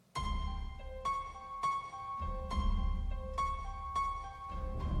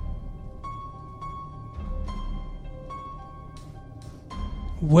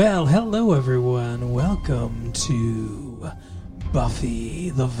Well, hello everyone. Welcome to Buffy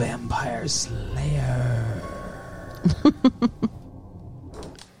the Vampire Slayer.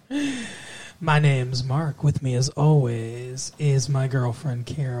 My name's Mark. With me as always is my girlfriend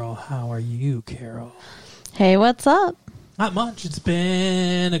Carol. How are you, Carol? Hey, what's up? Not much. It's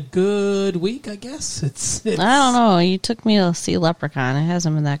been a good week, I guess. It's I don't know. You took me to see Leprechaun. It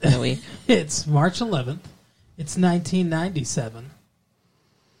hasn't been that good a week. It's March 11th. It's 1997.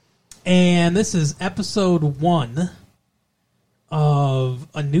 And this is episode 1 of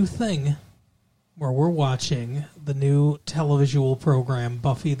a new thing where we're watching the new televisual program,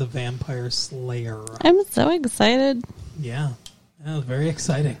 Buffy the Vampire Slayer. I'm so excited. Yeah, that was very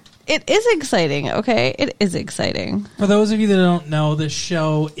exciting. It is exciting, okay? It is exciting. For those of you that don't know, this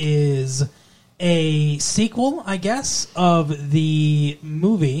show is a sequel, I guess, of the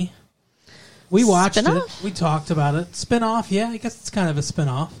movie. We watched Spin-off? it. We talked about it. Spin-off, yeah, I guess it's kind of a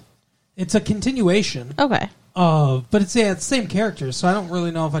spin-off. It's a continuation. Okay. But it's the same characters, so I don't really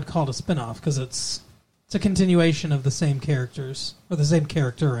know if I'd call it a spin-off, because it's a continuation of the same characters, or the same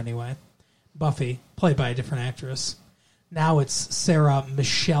character anyway. Buffy, played by a different actress. Now it's Sarah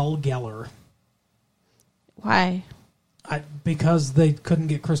Michelle Gellar. Why? Because they couldn't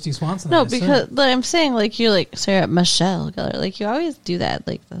get Christy Swanson. No, because I'm saying, like, you're like Sarah Michelle Gellar. Like, you always do that,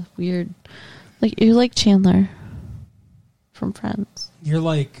 like, the weird... Like, you're like Chandler from Friends. You're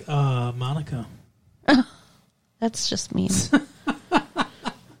like Monica. That's just mean.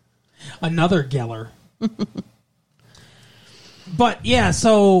 Another Geller. But, yeah,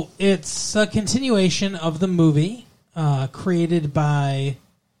 so it's a continuation of the movie created by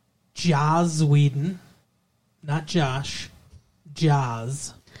Joss Whedon. Not Josh.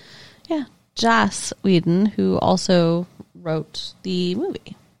 Joss. Yeah. Joss Whedon, who also wrote the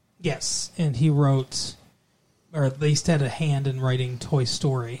movie. Yes, and he wrote, or at least had a hand in writing Toy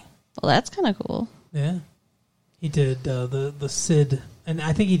Story. Well, that's kind of cool. Yeah. He did the Sid, and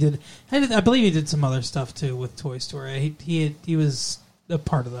I think he did, I believe he did some other stuff too with Toy Story. He was a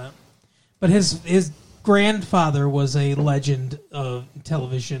part of that. But his grandfather was a legend of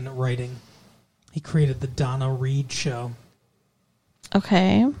television writing. He created the Donna Reed show.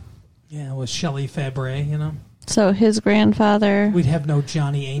 Okay. Yeah, with Shelley Fabre, you know. So his grandfather... We'd have no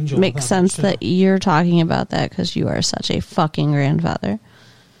Johnny Angel. Makes sense that you're talking about that because you are such a fucking grandfather.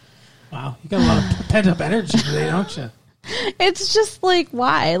 Wow, you got a lot of pent-up energy today, don't you? It's just like,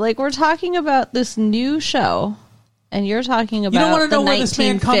 why? Like, we're talking about this new show, and you're talking about you don't want to the know where this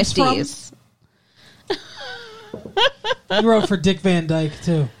man comes 1950s. He wrote for Dick Van Dyke,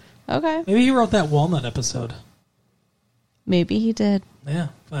 too. Okay. Maybe he wrote that Walnut episode. Maybe he did. Yeah,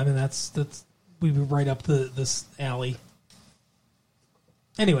 I mean, that's we'd be right up this alley.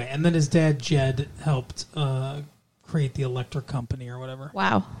 Anyway, and then his dad, Jed, helped create the Electric Company or whatever.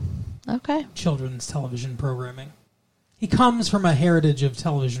 Wow. Okay. Children's television programming. He comes from a heritage of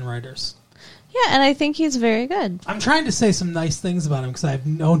television writers. Yeah, and I think he's very good. I'm trying to say some nice things about him because I have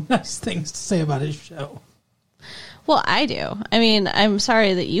no nice things to say about his show. Well, I do. I mean, I'm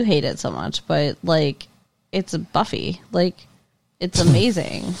sorry that you hate it so much, but, like, it's Buffy. Like, it's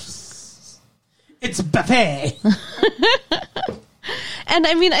amazing. It's Buffy. And,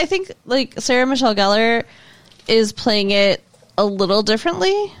 I mean, I think, like, Sarah Michelle Gellar is playing it a little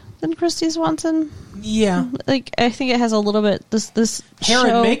differently than Christy Swanson. Yeah. Like, I think it has a little bit... This hair show...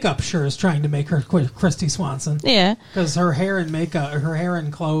 and makeup sure is trying to make her Christy Swanson. Yeah. Because her hair and makeup, her hair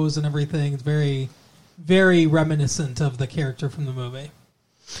and clothes and everything is very, very reminiscent of the character from the movie.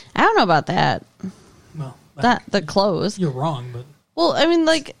 I don't know about that. Well, Not the clothes. You're wrong, but... Well, I mean,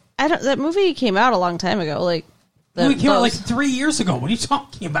 like, that movie came out a long time ago. Like, the movie came out like 3 years ago. What are you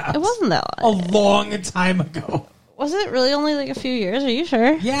talking about? It wasn't that long. A long time ago. Was it really only like a few years? Are you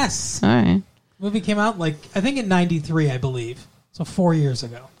sure? Yes. All right. The movie came out, like, I think in 93, I believe. So 4 years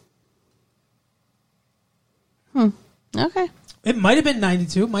ago. Okay. It might have been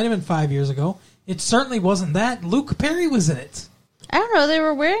 92. It might have been 5 years ago. It certainly wasn't that. Luke Perry was in it. I don't know. They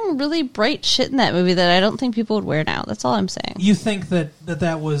were wearing really bright shit in that movie that I don't think people would wear now. That's all I'm saying. You think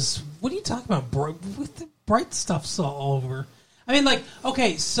that was... What are you talking about? With the bright stuff's all over. I mean, like,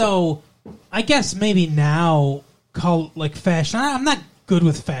 okay, so I guess maybe now, like, fashion... I'm not good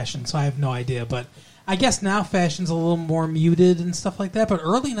with fashion, so I have no idea, but I guess now fashion's a little more muted and stuff like that, but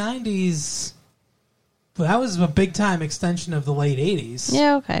early 90s... That was a big-time extension of the late 80s.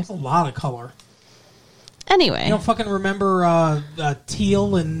 Yeah, okay. That's a lot of color. Anyway. You don't fucking remember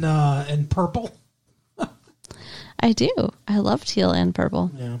teal and purple? I do. I love teal and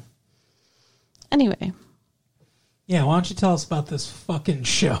purple. Yeah. Anyway. Yeah, why don't you tell us about this fucking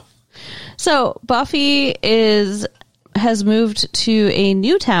show? So, Buffy is has moved to a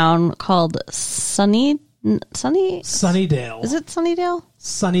new town called Sunnydale. Sunnydale. Is it Sunnydale?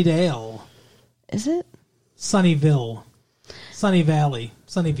 Sunnydale. Is it? Sunnyville. Sunny Valley.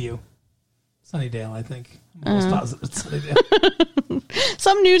 Sunnyview. Sunnydale, I think. I'm almost positive it's Sunnydale.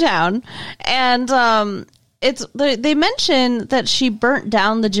 Some new town. And they mention that she burnt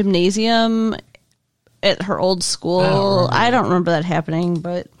down the gymnasium at her old school. I don't remember that happening,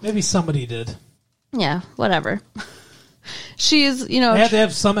 but maybe somebody did. Yeah, whatever. She's, they had to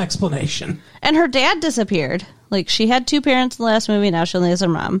have some explanation. And her dad disappeared. Like, she had 2 parents in the last movie, now she only has her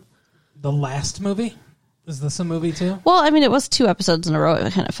mom. The last movie? Is this a movie too? Well, I mean, it was 2 episodes in a row.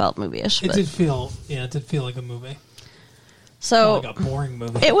 It kind of felt movie-ish. It did feel like a movie. So, like a boring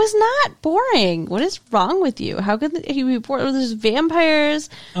movie. It was not boring. What is wrong with you? How could he be boring? There's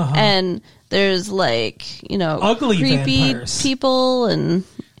vampires, and there's, like, ugly creepy vampires. People, and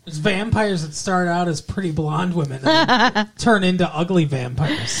there's vampires that start out as pretty blonde women and turn into ugly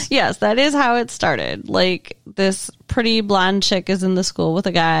vampires. Yes, that is how it started. Like, this pretty blonde chick is in the school with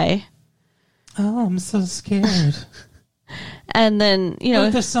a guy. Oh, I'm so scared. And then,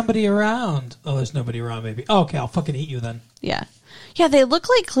 Look, there's somebody around. Oh, there's nobody around, maybe. Oh, okay, I'll fucking eat you then. Yeah. Yeah, they look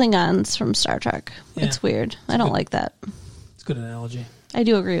like Klingons from Star Trek. Yeah. It's weird. I don't like that. It's a good analogy. I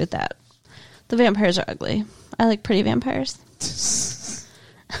do agree with that. The vampires are ugly. I like pretty vampires.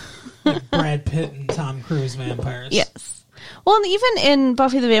 Like Brad Pitt and Tom Cruise vampires. Yes. Well, and even in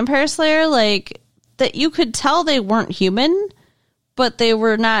Buffy the Vampire Slayer, like, that you could tell they weren't human, but they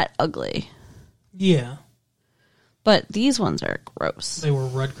were not ugly. Yeah. But these ones are gross. They were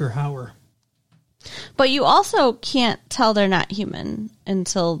Rutger Hauer. But you also can't tell they're not human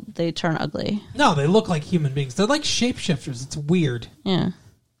until they turn ugly. No, they look like human beings. They're like shapeshifters. It's weird. Yeah.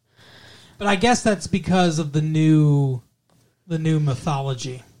 But I guess that's because of the new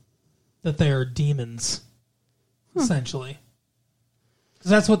mythology. That they are demons, essentially. Because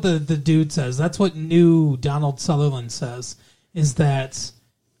that's what the dude says. That's what new Donald Sutherland says, is that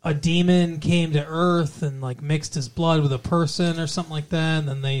a demon came to Earth and like mixed his blood with a person or something like that, and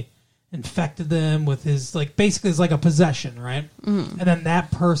then they infected them with his, like, basically it's like a possession, right? Mm-hmm. And then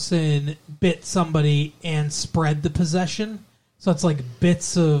that person bit somebody and spread the possession. So it's like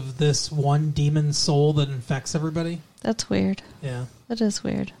bits of this one demon soul that infects everybody. That's weird. Yeah. That is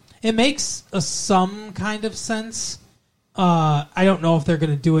weird. It makes some kind of sense. I don't know if they're going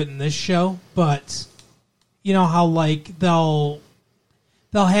to do it in this show, but you know how like they'll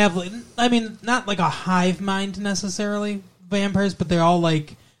have, I mean, not like a hive mind necessarily, vampires, but they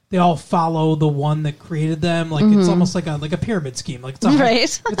all follow the one that created them. Like it's almost like a pyramid scheme. Like it's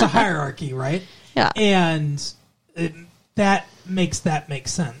a hierarchy, right? Yeah, and that makes make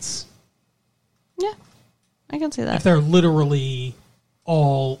sense. Yeah, I can see that. If they're literally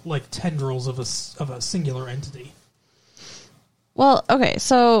all like tendrils of a singular entity. Well, okay,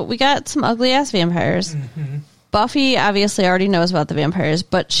 so we got some ugly ass vampires. Mm-hmm. Buffy obviously already knows about the vampires,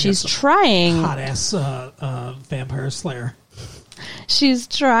 but she's trying hot ass vampire slayer. She's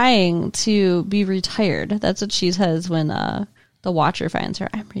trying to be retired. That's what she says when the Watcher finds her.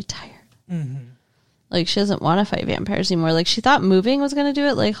 I'm retired. Mm-hmm. Like, she doesn't want to fight vampires anymore. Like, she thought moving was going to do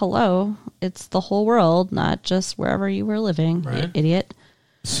it. Like, hello, it's the whole world, not just wherever you were living, right? Idiot.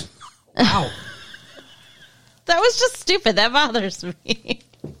 Wow. That was just stupid. That bothers me.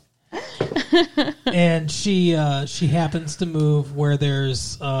 And she happens to move where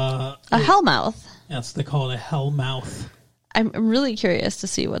there's a Hellmouth. Yes, they call it a Hellmouth. I'm really curious to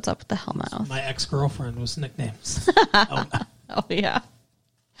see what's up with the Hellmouth. My ex-girlfriend was nicknamed. Oh yeah.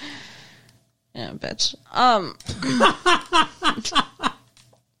 Yeah, bitch.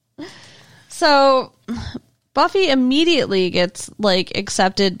 So Buffy immediately gets like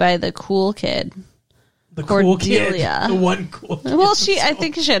accepted by the cool kid. The Cordelia. Cool kid. The one cool kid. Well, I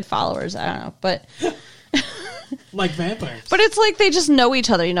think she had followers. I don't know, but like vampires. But it's like they just know each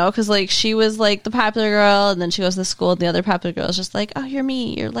other, you know, because like she was like the popular girl, and then she goes to school, and the other popular girl is just like, oh, you're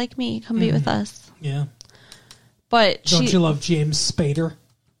me, you're like me, come be with us. Yeah. But don't you love James Spader?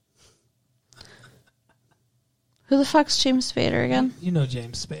 Who the fuck's James Spader again? You know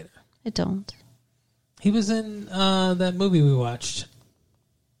James Spader. I don't. He was in that movie we watched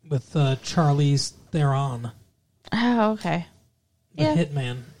with Charlize Theron. Oh, okay. The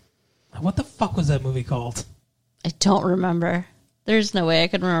Hitman. What the fuck was that movie called? I don't remember. There's no way I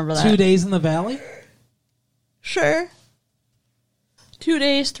could remember that. 2 Days in the Valley? Sure. 2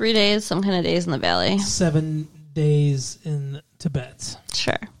 days, 3 days, some kind of days in the valley. 7 days in Tibet.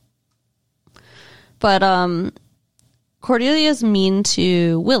 Sure. But Cordelia's mean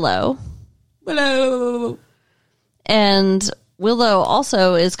to Willow. Willow. And Willow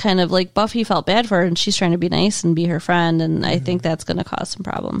also is kind of like Buffy felt bad for her, and she's trying to be nice and be her friend, and I think that's going to cause some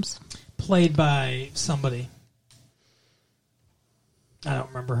problems. Played by somebody. I don't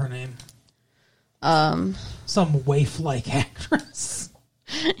remember her name. Some waif-like actress.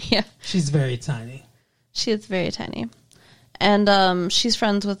 Yeah. She's very tiny. She is very tiny. And she's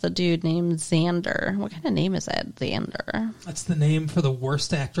friends with a dude named Xander. What kind of name is that, Xander? That's the name for the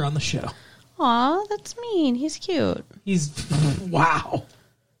worst actor on the show. Aw, that's mean. He's cute. He's... Wow.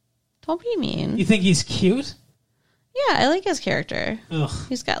 Don't be mean. You think he's cute? Yeah, I like his character. Ugh.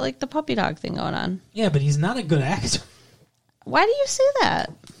 He's got, like, the puppy dog thing going on. Yeah, but he's not a good actor. Why do you say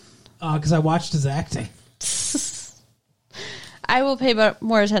that? Because I watched his acting. I will pay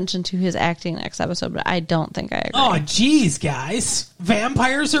more attention to his acting next episode, but I don't think I agree. Oh, geez, guys.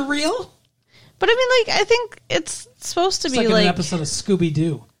 Vampires are real? But I mean, like, I think it's supposed to be like... an episode of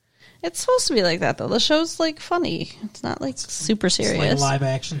Scooby-Doo. It's supposed to be like that, though. The show's, like, funny. It's not, like, super serious. It's like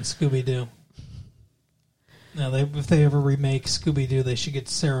live-action Scooby-Doo. No, if they ever remake Scooby-Doo, they should get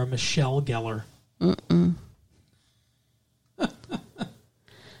Sarah Michelle Gellar.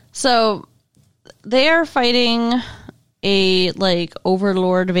 So, they are fighting a, like,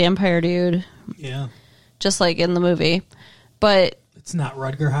 overlord vampire dude. Yeah. Just like in the movie. But... It's not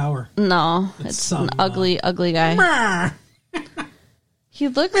Rutger Hauer. No. It's an ugly guy. He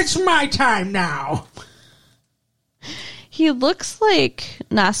looks... It's my time now. He looks like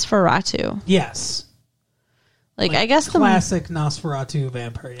Nosferatu. Yes. Like I guess classic Nosferatu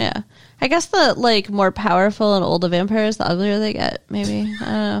vampire. Yeah. I guess the like more powerful and older vampires, the uglier they get. Maybe I don't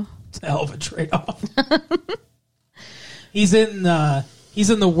know. It's a hell of a trade-off. He's in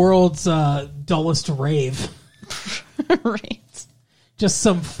the world's dullest rave. Right. Just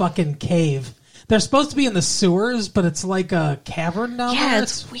some fucking cave. They're supposed to be in the sewers, but it's like a cavern down there. Yeah,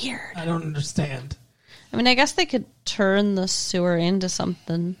 it's weird. I don't understand. I mean, I guess they could turn the sewer into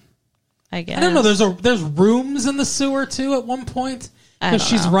something. I guess. I don't know. There's rooms in the sewer too at one point because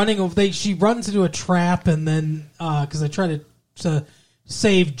she's running over. She runs into a trap and then because they try to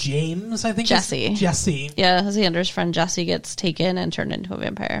save James. I think Jesse. Yeah, Xander's friend Jesse gets taken and turned into a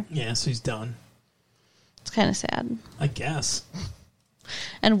vampire. Yeah, so he's done. It's kind of sad. I guess.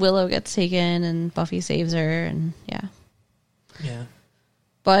 And Willow gets taken and Buffy saves her and yeah. Yeah.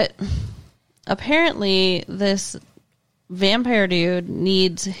 But apparently this vampire dude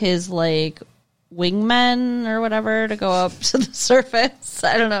needs his like wingmen or whatever to go up to the surface.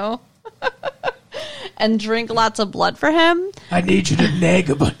 I don't know. And drink lots of blood for him. I need you to nag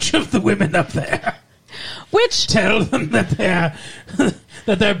a bunch of the women up there. Which tell them that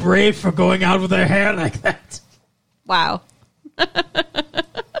they're brave for going out with their hair like that. Wow.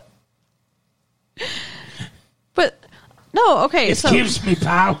 But no, okay. It gives me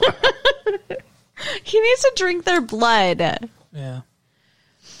power. He needs to drink their blood. Yeah.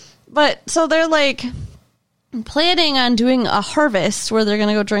 But so they're like planning on doing a harvest where they're going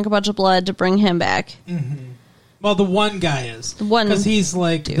to go drink a bunch of blood to bring him back. Mm-hmm. Well, the one guy is. Because he's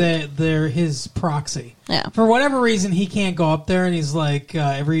like, they're his proxy. Yeah. For whatever reason, he can't go up there, and he's like,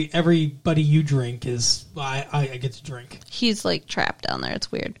 everybody you drink is, I get to drink. He's like trapped down there.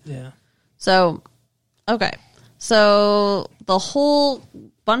 It's weird. Yeah. So, okay. So the whole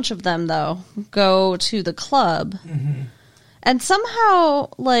bunch of them, though, go to the club. Mm-hmm. And somehow,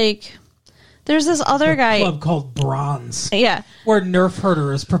 like, there's this other guy. Club called Bronze. Yeah. Where Nerf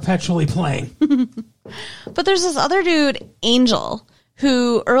Herder is perpetually playing. But there's this other dude, Angel,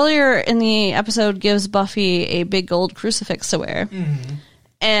 who earlier in the episode gives Buffy a big gold crucifix to wear. Mm-hmm.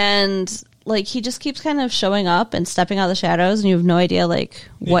 And, like, he just keeps kind of showing up and stepping out of the shadows, and you have no idea, like,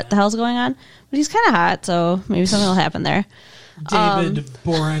 what the hell's going on. But he's kind of hot, so maybe something will happen there. David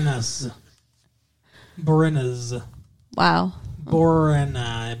Boreanaz. Wow.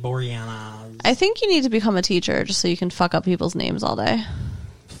 Boreanaz. I think you need to become a teacher just so you can fuck up people's names all day.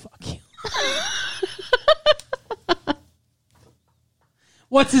 Fuck you.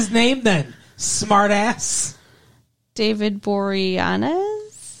 What's his name then? Smartass? David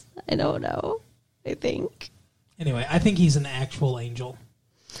Boreanaz? I don't know. I think. Anyway, I think he's an actual angel.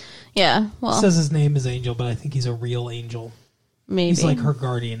 Yeah, well. It says his name is Angel, but I think he's a real angel. Maybe. He's like her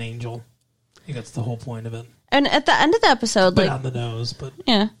guardian angel. I think that's the whole point of it. And at the end of the episode, like on the nose, but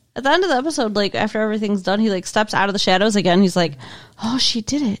yeah. At the end of the episode, like after everything's done, he like steps out of the shadows again. He's like, "Oh, she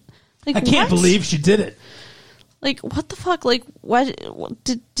did it!" Like, I can't believe she did it. Like, what the fuck? Like, what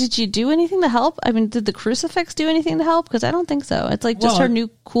did you do anything to help? I mean, did the crucifix do anything to help? Because I don't think so. It's like just her new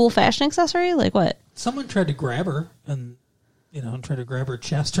cool fashion accessory. Like what? Someone tried to grab her and tried to grab her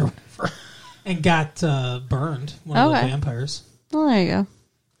chest or whatever, and got burned. One of the vampires. Well, there you go.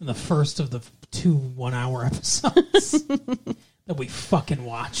 In the first of the 2 1-hour episodes. that we fucking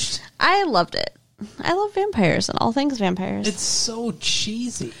watched. I loved it. I love vampires and all things vampires. It's so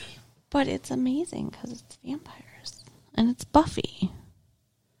cheesy. But it's amazing because it's vampires. And it's Buffy.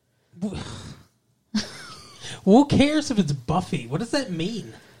 Who cares if it's Buffy? What does that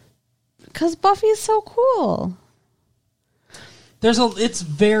mean? Because Buffy's so cool. It's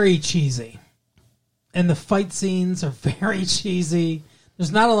very cheesy. And the fight scenes are very cheesy.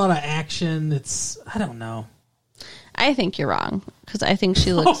 There's not a lot of action. I don't know. I think you're wrong. Because I think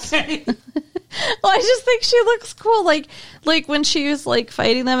she looks... Okay. Well, I just think she looks cool. Like when she was like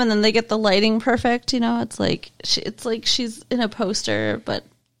fighting them and then they get the lighting perfect, it's like she's in a poster, but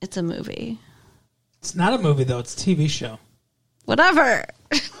it's a movie. It's not a movie, though. It's a TV show. Whatever.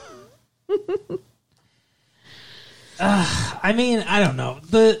 I mean, I don't know.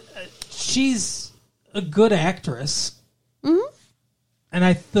 She's a good actress. Mm-hmm.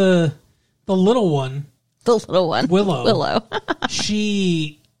 And the little one. The little one. Willow.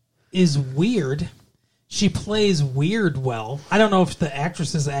 She is weird. She plays weird well. I don't know if the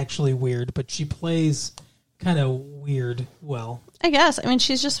actress is actually weird, but she plays kind of weird well. I guess. I mean,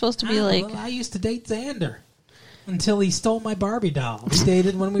 she's just supposed to be I used to date Xander until he stole my Barbie doll. We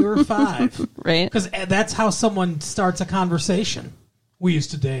dated when we were 5. Right. Because that's how someone starts a conversation. We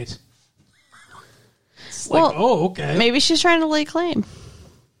used to date. It's like, oh, okay. Maybe she's trying to lay claim.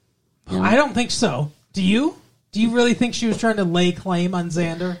 I don't think so. Do you? Do you really think she was trying to lay claim on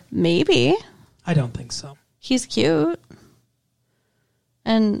Xander? Maybe. I don't think so. He's cute.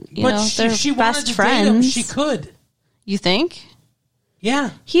 And, but they're she best wanted to friends. date him. She could. You think?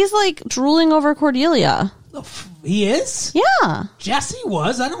 Yeah. He's like drooling over Cordelia. He is? Yeah. Jesse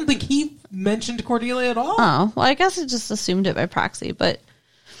was. I don't think he mentioned Cordelia at all. Oh, well, I guess I just assumed it by proxy, but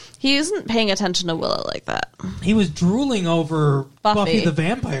he isn't paying attention to Willow like that. He was drooling over Buffy the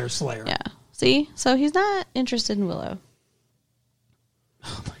Vampire Slayer. Yeah. See? So he's not interested in Willow.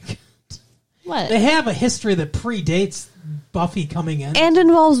 Oh, my God. What? They have a history that predates Buffy coming in. And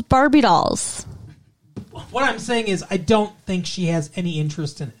involves Barbie dolls. What I'm saying is I don't think she has any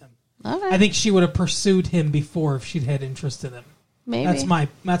interest in him. Okay. I think she would have pursued him before if she'd had interest in him. Maybe.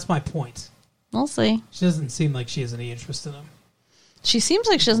 That's my point. We'll see. She doesn't seem like she has any interest in him. She seems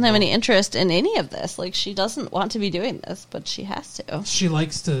like she doesn't have any interest in any of this. Like, she doesn't want to be doing this, but she has to. She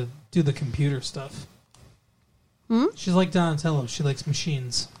likes to do the computer stuff. She's like Donatello. She likes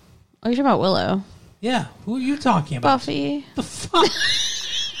machines. Oh, you're talking about Willow. Yeah. Who are you talking about? Buffy. The fuck?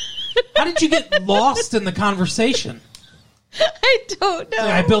 How did you get lost in the conversation? I don't know.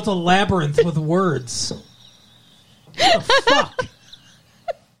 I built a labyrinth with words. What the fuck?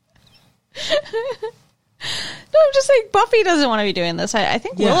 No, I'm just saying Buffy doesn't want to be doing this. I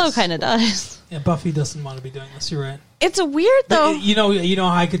think Willow kind of does. Yeah, Buffy doesn't want to be doing this. You're right. It's weird, though. You know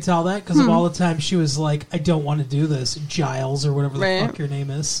how I could tell that? Because of all the time she was like, I don't want to do this. Giles or whatever the fuck your name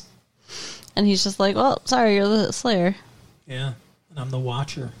is. And he's just like, well, sorry, you're the Slayer. Yeah, and I'm the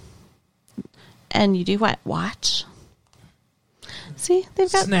Watcher. And you do what? Watch? See?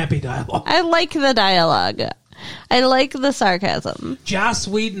 They've got... Snappy dialogue. I like the dialogue. I like the sarcasm. Joss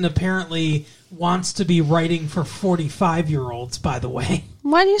Whedon apparently wants to be writing for 45-year-olds, by the way.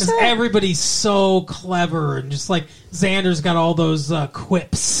 Why do you say that? Everybody's so clever and just like Xander's got all those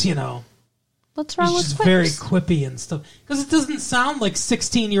quips, What's wrong with just quips? very quippy and stuff. Because it doesn't sound like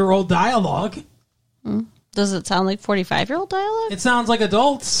 16-year-old dialogue. Does it sound like 45-year-old dialogue? It sounds like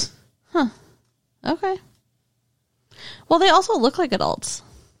adults. Okay. Well, they also look like adults.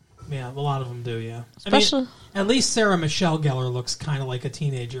 Yeah, a lot of them do, yeah. Especially... at least Sarah Michelle Gellar looks kind of like a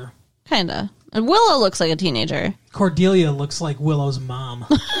teenager. Kinda. And Willow looks like a teenager. Cordelia looks like Willow's mom.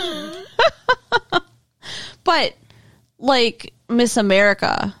 But, like, Miss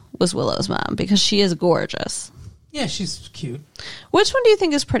America was Willow's mom because she is gorgeous. Yeah, she's cute. Which one do you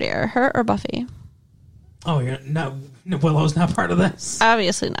think is prettier, her or Buffy? Oh, no, Willow's not part of this?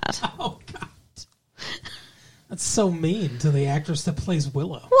 Obviously not. Oh, God. That's so mean to the actress that plays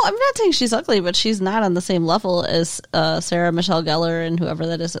Willow. Well, I'm not saying she's ugly, but she's not on the same level as Sarah Michelle Gellar and whoever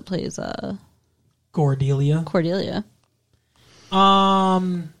that is that plays Cordelia. I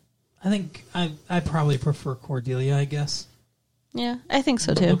think I probably prefer Cordelia, I guess. Yeah, I think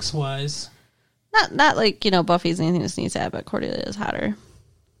so too. Looks wise. Not like, Buffy's anything to sneeze at, but Cordelia is hotter.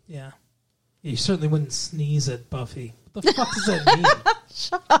 Yeah. You certainly wouldn't sneeze at Buffy. What the fuck does that mean?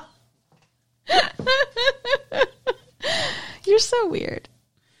 Shut up. You're so weird.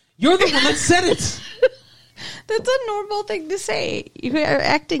 You're the one that said it. That's a normal thing to say. You are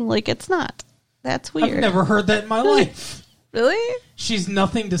acting like it's not. That's weird. I've never heard that in my life. Really? She's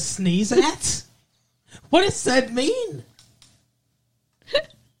nothing to sneeze at? What does that mean?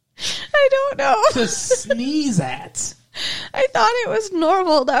 I don't know. To sneeze at. I thought it was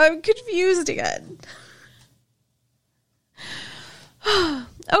normal. Now I'm confused again.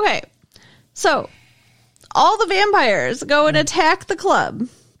 Okay. So, all the vampires go and attack the club.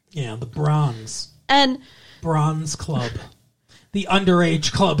 Yeah, the Bronze And Club. The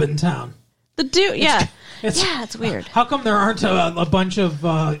underage club in town. the dude, it's weird. How come there aren't a bunch of,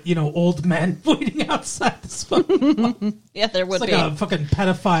 old men waiting outside this fucking club? Yeah, there would It's be. like a fucking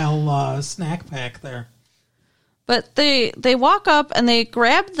pedophile snack pack there. But they walk up and they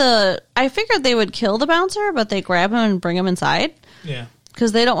grab I figured they would kill the bouncer, but they grab him and bring him inside. Yeah.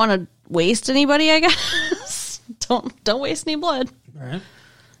 Because they don't want to waste anybody, I guess. Don't waste any blood. Right.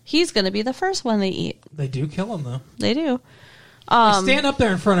 He's going to be the first one they eat. They do kill him, though. They do. They stand up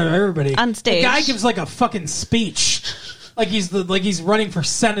there in front of everybody. On stage. The guy gives like a fucking speech. Like he's running for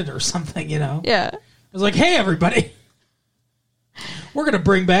Senate or something, Yeah. It was like, hey, everybody. We're going to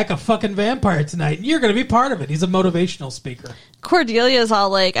bring back a fucking vampire tonight, and you're going to be part of it. He's a motivational speaker. Cordelia's all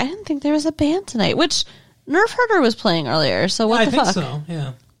like, I didn't think there was a band tonight, which Nerf Herder was playing earlier, so what the fuck? I think so,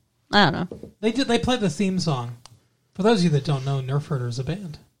 yeah. I don't know. They played the theme song. For those of you that don't know, Nerf Herder is a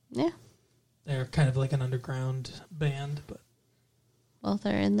band. Yeah. They're kind of like an underground band, but Well,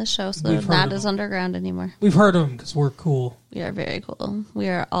 they're in the show, so We've they're heard not of as them. underground anymore. we've heard of them because we're cool. We are very cool. We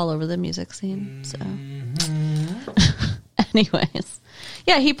are all over the music scene, so... Mm-hmm. Anyways.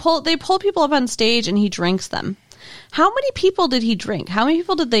 Yeah, they pull people up on stage and he drinks them. How many people did he drink? How many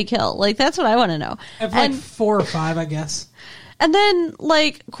people did they kill? Like, that's what I want to know. Like 4 or 5, I guess. And then,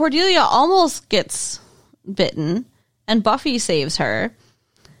 like, Cordelia almost gets bitten, and Buffy saves her.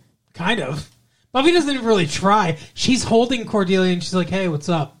 Kind of. Buffy doesn't even really try. She's holding Cordelia, and she's like, hey, what's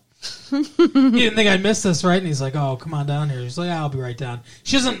up? You didn't think I'd miss this, right? And he's like, oh, come on down here. She's like, I'll be right down.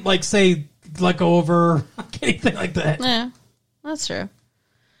 She doesn't, like, say, let go of her, anything like that. Yeah, that's true.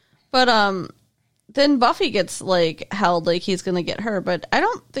 But, then Buffy gets, like, held like he's going to get her, but I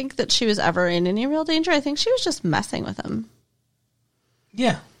don't think that she was ever in any real danger. I think she was just messing with him.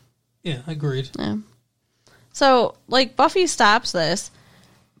 Yeah. Yeah, agreed. Yeah. So, like, Buffy stops this,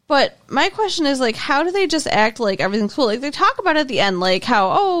 but my question is, like, how do they just act like everything's cool? Like, they talk about it at the end, like,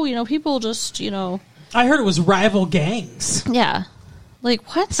 how, people just, I heard it was rival gangs Yeah.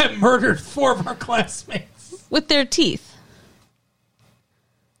 Like, what? that murdered 4 of our classmates. With their teeth.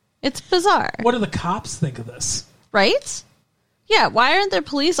 It's bizarre. What do the cops think of this? Right? Yeah, why aren't there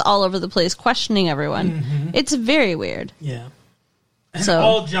police all over the place questioning everyone? Mm-hmm. It's very weird. Yeah. And So-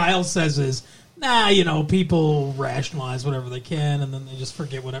 all Giles says is, people rationalize whatever they can, and then they just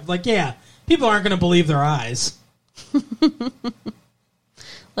forget whatever. Like, yeah, people aren't going to believe their eyes.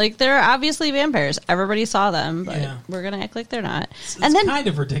 Like, they're obviously vampires. Everybody saw them, but Yeah. we're going to act like they're not. It's And then kind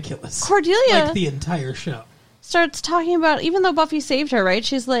of ridiculous. Cordelia- Like the entire show. starts talking about, even though Buffy saved her, right?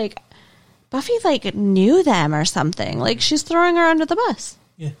 She's like, Buffy, like, knew them or something. Like, she's throwing her under the bus.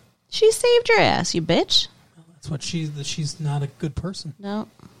 Yeah. She saved your ass, you bitch. That's what she's not a good person. No.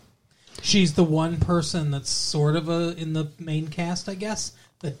 She's the one person that's sort of in the main cast, I guess,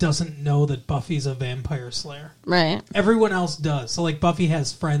 that doesn't know that Buffy's a vampire slayer. Right. Everyone else does. So, like, Buffy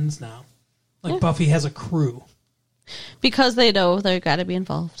has friends now. Like, Yeah. Buffy has a crew. Because they know they've got to be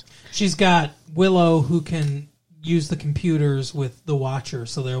involved. She's got Willow, who can use the computers with the Watcher,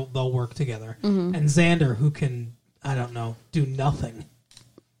 so they'll work together. Mm-hmm. And Xander, who can, I don't know, do nothing.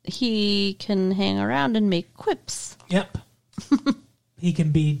 He can hang around and make quips. Yep. He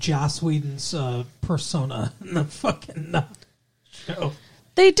can be Joss Whedon's persona in the fucking show.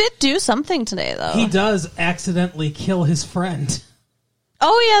 They did do something today, though. He does accidentally kill his friend.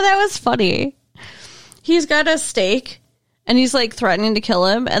 Oh, yeah, that was funny. He's got a stake, and he's, like, threatening to kill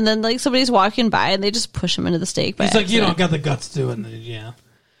him, and then, like, somebody's walking by, and they just push him into the stake. He's like, you don't got the guts to do it. And then, yeah.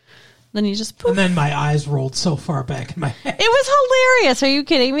 Then he just poof. And then my eyes rolled so far back in my head. It was hilarious. Are you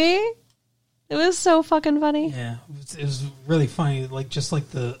kidding me? It was so fucking funny. Yeah, it was really funny, like just like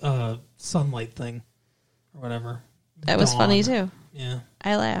the sunlight thing or whatever. That was funny, too. Yeah.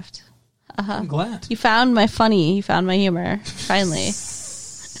 I laughed. I'm glad. You found my funny. You found my humor. Finally.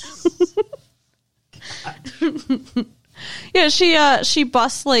 Yeah, she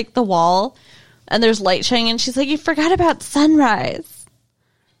busts, like, the wall, and there's light shining, and she's like, you forgot about sunrise.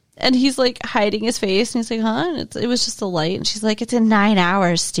 And he's, like, hiding his face, and he's like, huh? And it was just the light. And she's like, it's in 9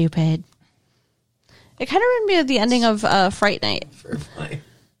 hours, stupid. It kind of reminded me of the ending of Fright Night. Very funny.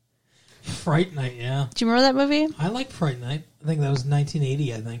 Fright Night, yeah. Do you remember that movie? I like Fright Night. I think that was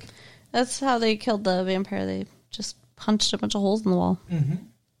 1980, I think. That's how they killed the vampire. They just punched a bunch of holes in the wall. Mm-hmm.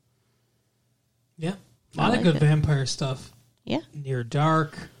 Yeah. A I lot like of good it. vampire stuff. Yeah. Near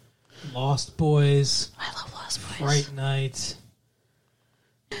Dark, Lost Boys, I love Lost Boys. Fright Night,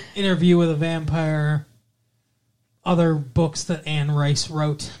 Interview with a Vampire. other books that Anne Rice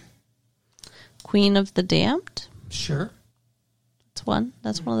wrote. Queen of the Damned. Sure. That's one.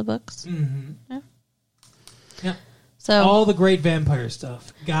 That's one of the books. Mm-hmm. Yeah. Yeah. So all the great vampire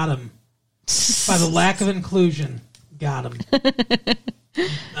stuff. Got him. By the lack of inclusion. Got him.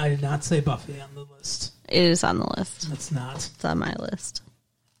 I did not say Buffy on the list. It is on the list. It's not. It's on my list.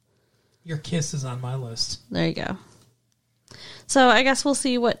 Your Kiss is on my list. There you go. So I guess we'll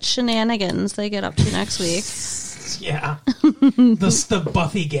see what shenanigans they get up to next week. Yeah. the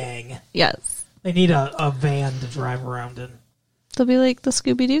Buffy gang. Yes. They need a van to drive around in. They'll be like the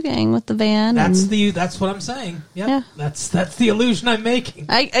Scooby-Doo gang with the van. That's what I'm saying. Yep. Yeah. That's the illusion I'm making.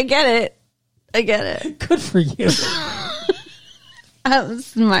 I get it. I get it. Good for you. I'm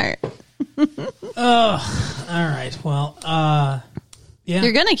smart. Oh, all right. Well, yeah.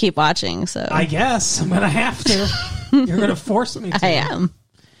 You're going to keep watching, so. I guess. I'm going to have to. You're going to force me to. I am.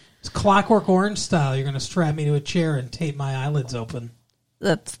 It's Clockwork Orange style. You're going to strap me to a chair and tape my eyelids open.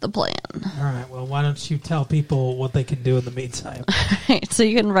 That's the plan. All right. Well, why don't you tell people what they can do in the meantime? All right. So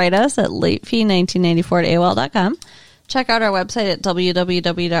you can write us at latefee1994@AOL.com. Check out our website at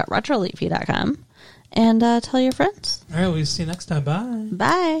www.retrolatefee.com. And tell your friends. All right. We'll see you next time. Bye.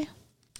 Bye.